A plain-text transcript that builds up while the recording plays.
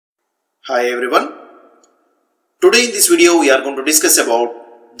Hi everyone. Today in this video we are going to discuss about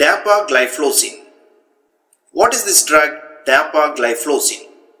Dapagliflozin. What is this drug Dapagliflozin?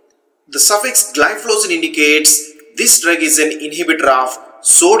 The suffix glyphlozin indicates this drug is an inhibitor of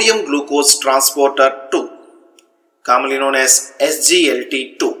sodium glucose transporter 2, commonly known as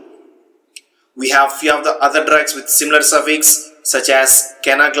SGLT2. We have few of the other drugs with similar suffix such as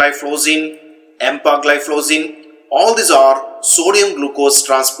canagliflozin, empagliflozin. All these are sodium glucose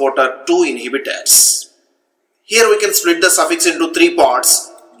transporter 2 inhibitors. Here we can split the suffix into three parts: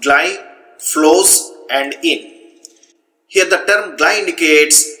 gly, flows and in. Here the term gly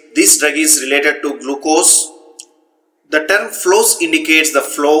indicates this drug is related to glucose. The term flows indicates the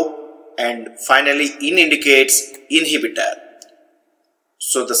flow, and finally in indicates inhibitor.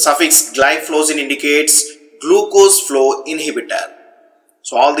 So the suffix glyphlozin indicates glucose flow inhibitor.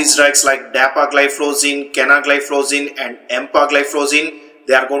 So all these drugs like dapagliflozin, canagliflozin and empagliflozin,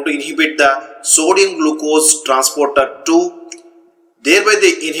 they are going to inhibit the sodium glucose transporter 2. Thereby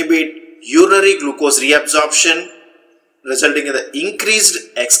they inhibit urinary glucose reabsorption, resulting in the increased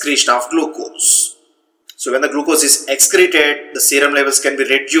excretion of glucose. So when the glucose is excreted, the serum levels can be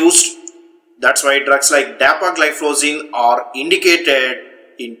reduced. That's why drugs like dapagliflozin are indicated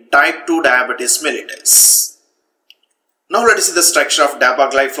in type 2 diabetes mellitus. Now let us see the structure of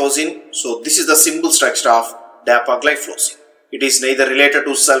dapagliflozin. So this is the simple structure of dapagliflozin. It is neither related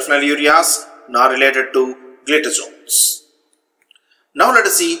to sulfonylureas nor related to glitazones. Now let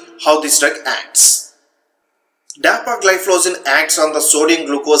us see how this drug acts. Dapagliflozin acts on the sodium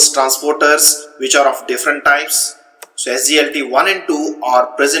glucose transporters which are of different types. So SGLT1 and 2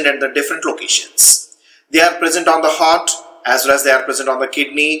 are present at the different locations. They are present on the heart as well as they are present on the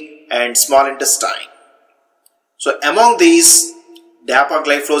kidney and small intestine. So among these,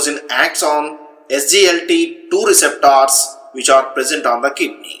 dapagliflozin acts on SGLT2 receptors which are present on the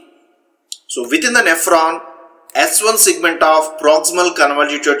kidney. So within the nephron, S1 segment of proximal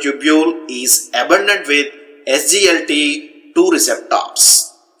convoluted tubule is abundant with SGLT2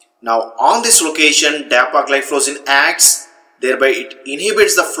 receptors. Now on this location, dapagliflozin acts, thereby it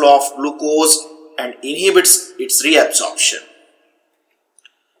inhibits the flow of glucose and inhibits its reabsorption.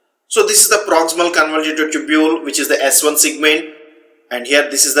 So this is the proximal convoluted tubule, which is the S1 segment, and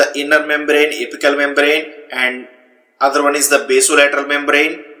here this is the inner membrane, apical membrane, and other one is the basolateral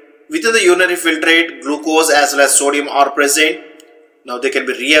membrane. Within the urinary filtrate, glucose as well as sodium are present. Now they can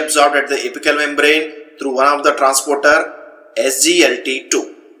be reabsorbed at the apical membrane through one of the transporter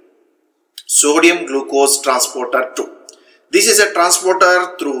SGLT2, sodium glucose transporter 2. This is a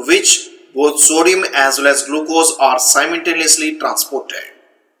transporter through which both sodium as well as glucose are simultaneously transported.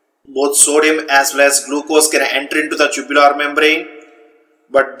 Both sodium as well as glucose can enter into the tubular membrane,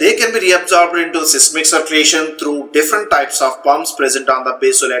 but they can be reabsorbed into the systemic circulation through different types of pumps present on the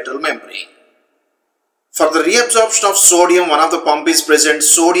basolateral membrane. For the reabsorption of sodium, one of the pump is present,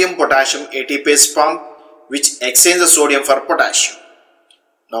 sodium-potassium ATPase pump, which exchanges the sodium for potassium.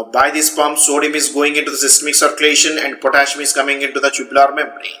 Now by this pump, sodium is going into the systemic circulation and potassium is coming into the tubular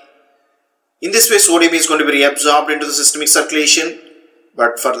membrane. In this way, sodium is going to be reabsorbed into the systemic circulation.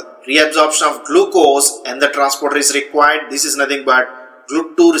 But for reabsorption of glucose and the transporter is required, this is nothing but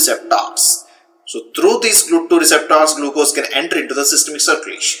GLUT2 receptors. So through these GLUT2 receptors, glucose can enter into the systemic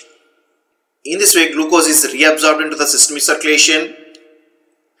circulation. In this way, glucose is reabsorbed into the systemic circulation,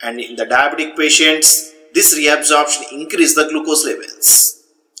 and in the diabetic patients, this reabsorption increases the glucose levels.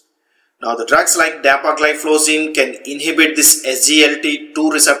 Now the drugs like dapagliflozin can inhibit this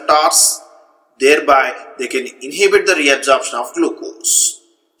SGLT2 receptors. Thereby, they can inhibit the reabsorption of glucose.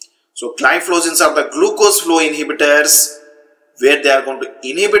 So, glyphlozins are the glucose flow inhibitors where they are going to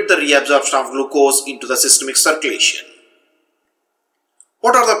inhibit the reabsorption of glucose into the systemic circulation.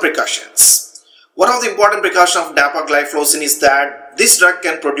 What are the precautions? One of the important precautions of dapagliflozin is that this drug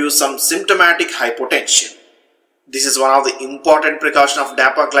can produce some symptomatic hypotension. This is one of the important precautions of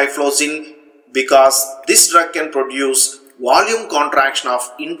dapagliflozin because this drug can produce volume contraction of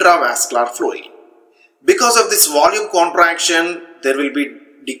intravascular fluid. Because of this volume contraction, there will be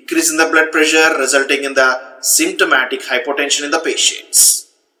decrease in the blood pressure resulting in the symptomatic hypotension in the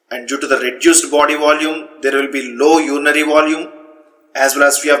patients. And due to the reduced body volume, there will be low urinary volume, as well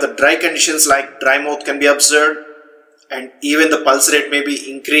as few of the dry conditions like dry mouth can be observed, and even the pulse rate may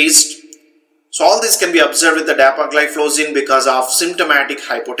be increased. So all this can be observed with the dapagliflozin because of symptomatic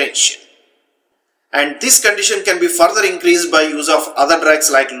hypotension. And this condition can be further increased by use of other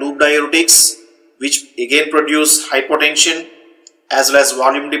drugs like loop diuretics, which again produce hypotension as well as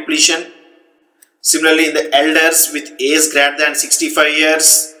volume depletion. Similarly, in the elders with age greater than 65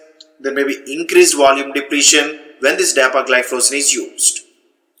 years, there may be increased volume depletion when this dapagliflozin is used.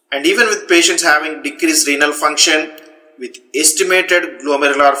 And even with patients having decreased renal function, with estimated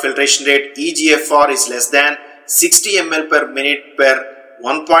glomerular filtration rate eGFR is less than 60 ml per minute per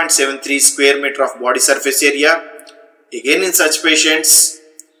 1.73 square meter of body surface area, again in such patients,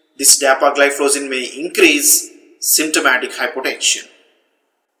 this dapagliflozin may increase symptomatic hypotension.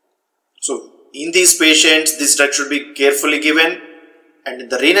 So in these patients, this drug should be carefully given, and in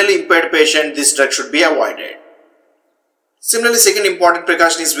the renally impaired patient, this drug should be avoided. Similarly, second important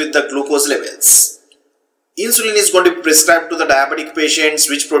precaution is with the glucose levels. Insulin is going to be prescribed to the diabetic patients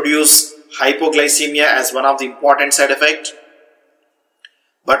which produce hypoglycemia as one of the important side effects.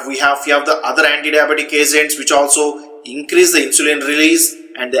 But we have few of the other anti-diabetic agents which also increase the insulin release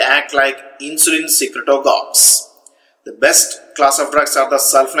and they act like insulin secretagogues. The best class of drugs are the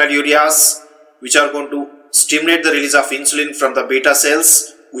sulfonylureas, which are going to stimulate the release of insulin from the beta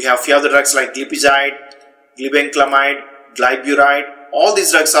cells. We have few of the drugs like glipizide, glibenclamide, glyburide. All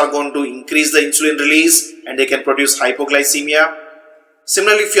these drugs are going to increase the insulin release and they can produce hypoglycemia.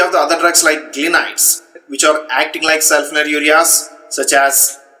 Similarly, few of the other drugs like glinides, which are acting like sulfonylureas, such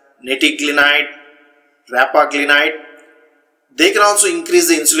as netiglinide, rapaglinide, they can also increase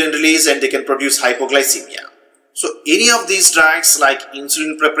the insulin release and they can produce hypoglycemia. So any of these drugs like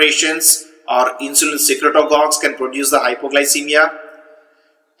insulin preparations or insulin secretagogues can produce the hypoglycemia.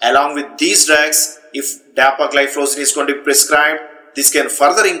 Along with these drugs, if dapagliflozin is going to be prescribed, this can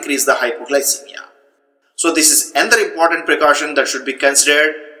further increase the hypoglycemia. So this is another important precaution that should be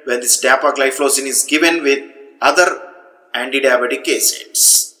considered when this dapagliflozin is given with other anti-diabetic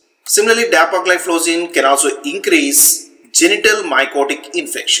agents. Similarly, dapagliflozin can also increase genital mycotic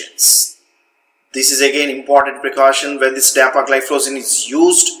infections. This is again important precaution when this dapagliflozin is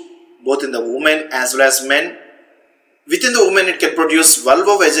used both in the women as well as men. Within the women, it can produce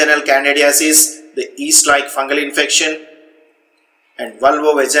vulvovaginal candidiasis, the yeast-like fungal infection, and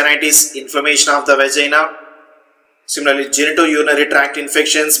vulvovaginitis, inflammation of the vagina. Similarly, genitourinary tract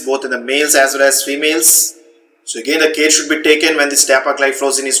infections both in the males as well as females. So again, the care should be taken when this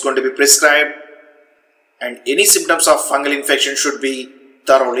dapagliflozin is going to be prescribed, and any symptoms of fungal infection should be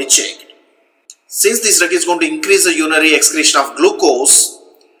thoroughly checked. Since this drug is going to increase the urinary excretion of glucose,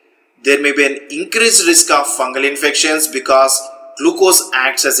 there may be an increased risk of fungal infections because glucose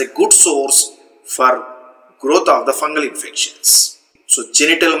acts as a good source for growth of the fungal infections. So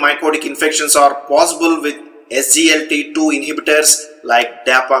genital mycotic infections are possible with SGLT2 inhibitors like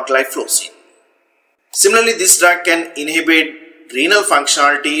dapagliflozin. Similarly, this drug can inhibit renal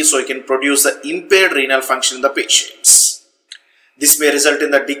functionality, so it can produce the impaired renal function in the patients. This may result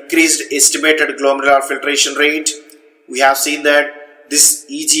in the decreased estimated glomerular filtration rate. We have seen that this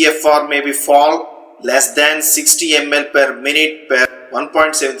eGFR may be fall less than 60 ml per minute per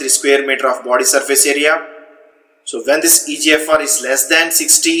 1.73 square meter of body surface area. So when this eGFR is less than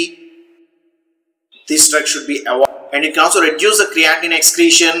 60, this drug should be avoided, and it can also reduce the creatinine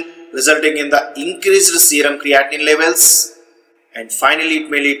excretion, resulting in the increased serum creatinine levels, and finally it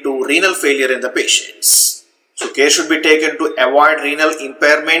may lead to renal failure in the patients. So care should be taken to avoid renal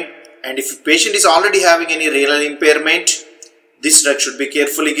impairment, and if a patient is already having any renal impairment, this drug should be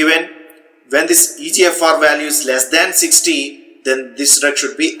carefully given. When this eGFR value is less than 60, then this drug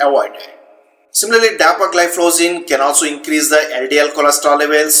should be avoided. Similarly, dapagliflozin can also increase the LDL cholesterol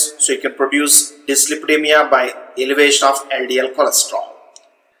levels, so it can produce dyslipidemia by elevation of LDL cholesterol.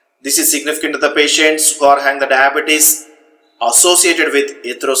 This is significant to the patients who are having the diabetes associated with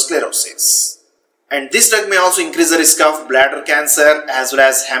atherosclerosis. And this drug may also increase the risk of bladder cancer as well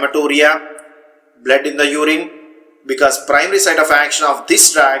as hematuria, blood in the urine, because primary site of action of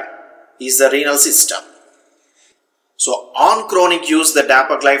this drug is the renal system. So on chronic use, the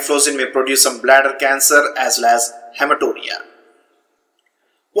dapagliflozin may produce some bladder cancer as well as hematuria.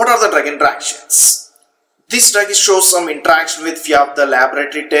 What are the drug interactions? This drug shows some interaction with few of the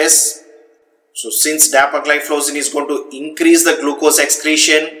laboratory tests. So since dapagliflozin is going to increase the glucose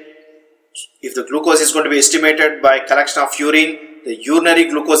excretion, if the glucose is going to be estimated by collection of urine, the urinary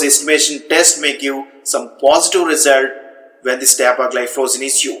glucose estimation test may give some positive result when this dapagliflozin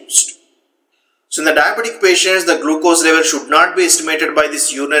is used. So in the diabetic patients, the glucose level should not be estimated by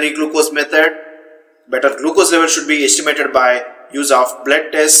this urinary glucose method. Better glucose level should be estimated by use of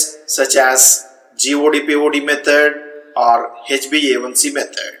blood tests such as GOD-POD method or HbA1c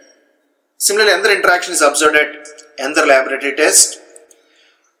method. Similarly, another interaction is observed at another laboratory test.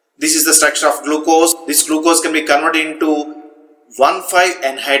 This is the structure of glucose. This glucose can be converted into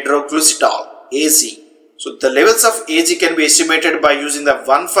 1,5-anhydroglycitol, AG. So the levels of AG can be estimated by using the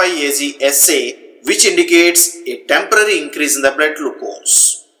 1,5-AG assay, which indicates a temporary increase in the blood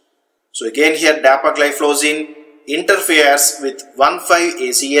glucose. So again here dapagliflozin interferes with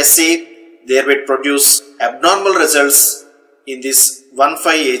 1,5-AG-SA, thereby produce abnormal results in this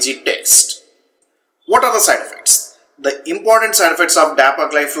 1,5-AG text. What are the side effects? The important side effects of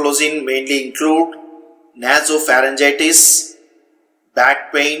dapagliflozin mainly include nasopharyngitis,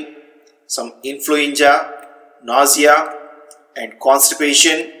 back pain, some influenza, nausea, and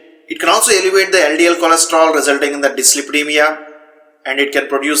constipation. It can also elevate the LDL cholesterol, resulting in the dyslipidemia, and it can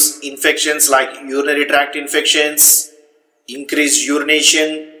produce infections like urinary tract infections, increased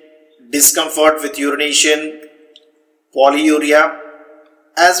urination, discomfort with urination, polyuria,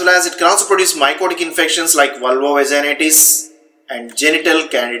 as well as it can also produce mycotic infections like vulvovaginitis and genital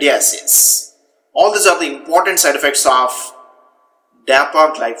candidiasis. All these are the important side effects of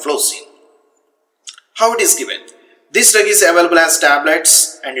dapagliflozin. How it is given? This drug is available as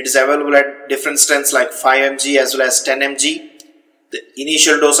tablets and it is available at different strengths like 5 mg as well as 10 mg. The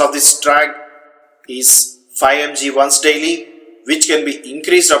initial dose of this drug is 5 mg once daily, which can be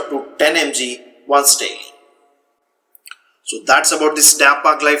increased up to 10 mg once daily. So that's about this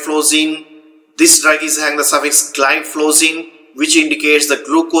dapagliflozin. This drug is having the suffix gliflozin, which indicates the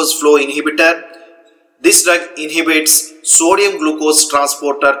glucose flow inhibitor. This drug inhibits sodium glucose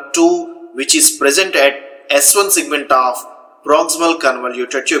transporter 2, which is present at S1 segment of proximal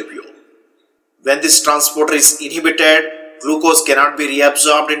convoluted tubule. When this transporter is inhibited, glucose cannot be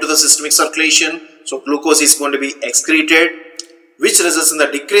reabsorbed into the systemic circulation, so glucose is going to be excreted, which results in the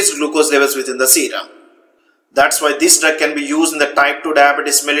decreased glucose levels within the serum. That's why this drug can be used in the type 2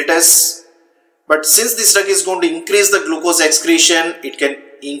 diabetes mellitus. But since this drug is going to increase the glucose excretion, it can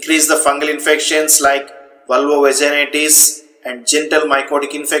increase the fungal infections like vulvovaginitis and genital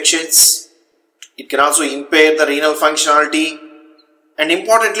mycotic infections. It can also impair the renal functionality. And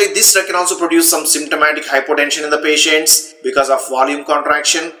importantly, this drug can also produce some symptomatic hypotension in the patients because of volume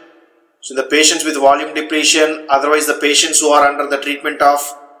contraction. So in the patients with volume depletion, otherwise the patients who are under the treatment of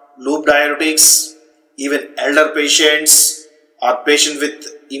loop diuretics, even elder patients or patients with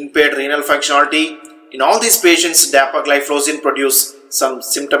impaired renal functionality, in all these patients dapagliflozin produce some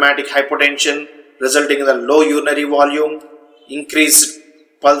symptomatic hypotension resulting in the low urinary volume, increased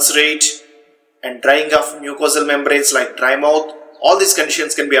pulse rate and drying of mucosal membranes like dry mouth. All these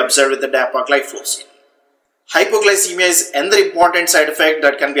conditions can be observed with the dapagliflozin. Hypoglycemia is another important side effect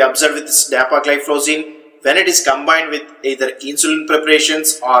that can be observed with this dapagliflozin when it is combined with either insulin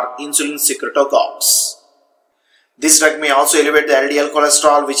preparations or insulin secretagogues. This drug may also elevate the LDL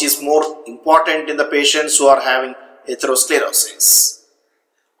cholesterol, which is more important in the patients who are having atherosclerosis.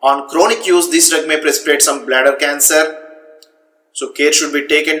 On chronic use, this drug may precipitate some bladder cancer, so care should be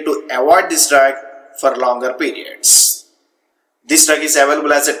taken to avoid this drug for longer periods. This drug is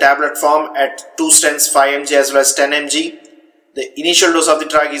available as a tablet form at 2 strengths 5 mg as well as 10 mg. The initial dose of the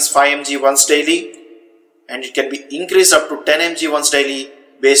drug is 5 mg once daily and it can be increased up to 10 mg once daily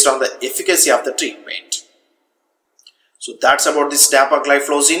based on the efficacy of the treatment. So that's about this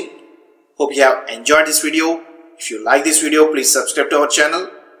dapagliflozin. Hope you have enjoyed this video. If you like this video, please subscribe to our channel.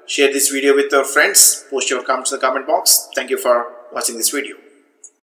 Share this video with your friends. Post your comments in the comment box. Thank you for watching this video.